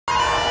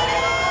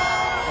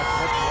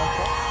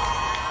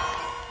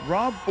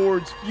Rob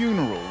Ford's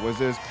funeral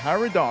was as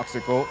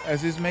paradoxical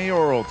as his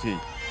mayoralty.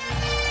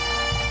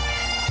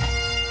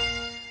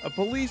 A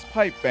police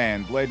pipe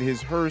band led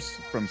his hearse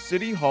from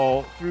City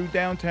Hall through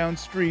downtown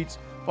streets,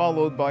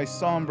 followed by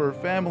somber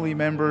family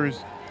members,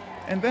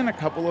 and then a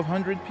couple of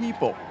hundred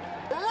people.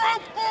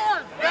 Rob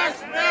Ford,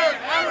 best man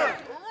ever!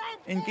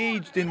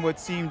 Engaged in what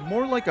seemed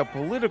more like a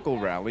political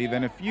rally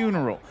than a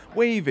funeral,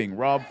 waving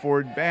Rob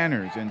Ford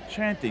banners and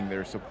chanting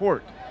their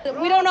support.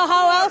 We don't know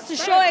how else to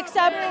show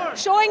except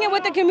showing it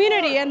with the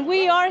community, and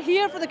we are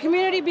here for the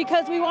community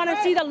because we want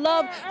to see the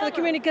love for the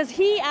community, because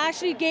he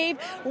actually gave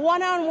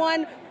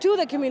one-on-one to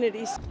the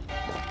communities.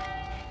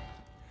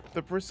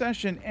 The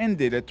procession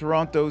ended at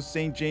Toronto's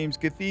St. James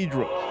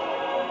Cathedral,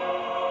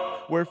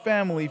 where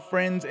family,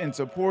 friends, and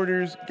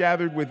supporters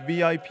gathered with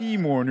VIP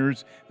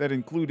mourners that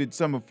included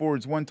some of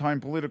Ford's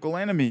one-time political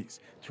enemies,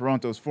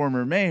 Toronto's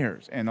former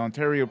mayors and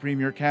Ontario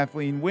Premier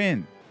Kathleen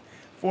Wynne.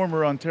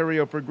 Former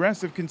Ontario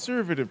Progressive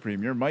Conservative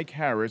Premier Mike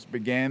Harris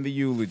began the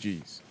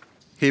eulogies.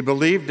 He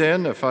believed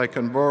in, if I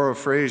can borrow a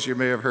phrase you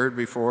may have heard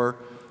before,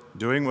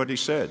 doing what he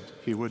said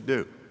he would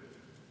do.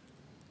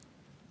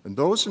 And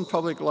those in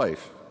public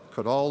life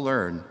could all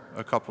learn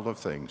a couple of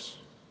things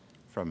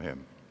from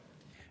him.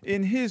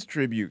 In his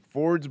tribute,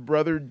 Ford's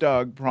brother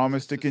Doug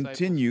promised to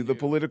continue the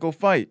political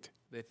fight.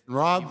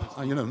 Rob,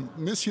 I'm going to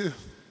miss you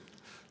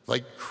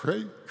like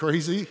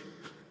crazy.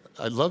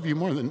 I love you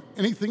more than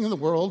anything in the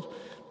world.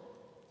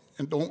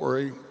 And don't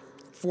worry,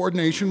 Ford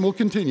Nation will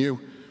continue.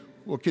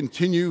 We'll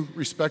continue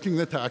respecting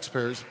the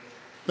taxpayers.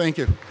 Thank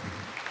you.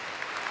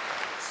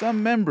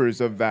 Some members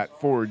of that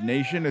Ford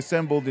Nation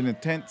assembled in a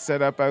tent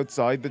set up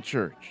outside the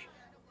church.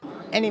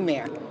 Any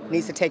mayor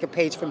needs to take a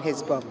page from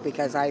his book,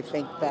 because I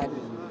think that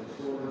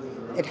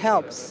it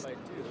helps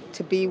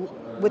to be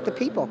with the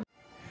people.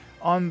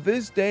 On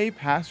this day,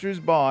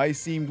 passers-by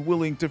seemed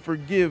willing to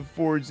forgive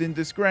Ford's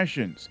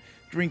indiscretions,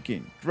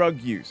 drinking,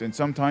 drug use, and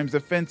sometimes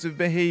offensive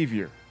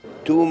behavior.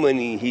 Too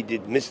many he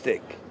did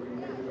mistake.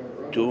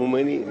 Too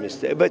many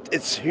mistake. But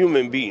it's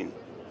human being,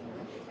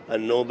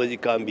 and nobody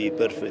can be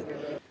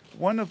perfect.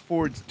 One of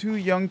Ford's two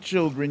young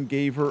children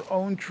gave her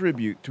own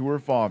tribute to her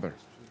father.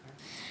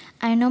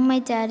 I know my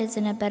dad is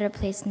in a better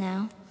place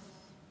now,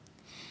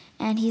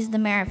 and he's the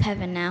mayor of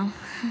heaven now.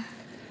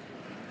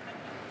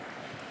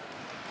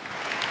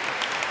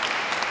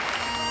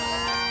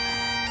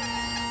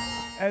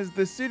 As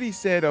the city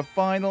said a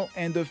final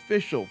and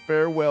official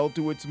farewell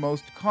to its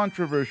most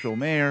controversial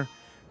mayor,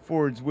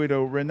 Ford's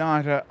widow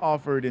Renata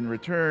offered in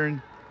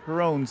return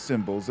her own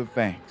symbols of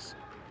thanks.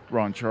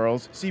 Ron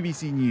Charles,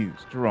 CBC News,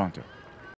 Toronto.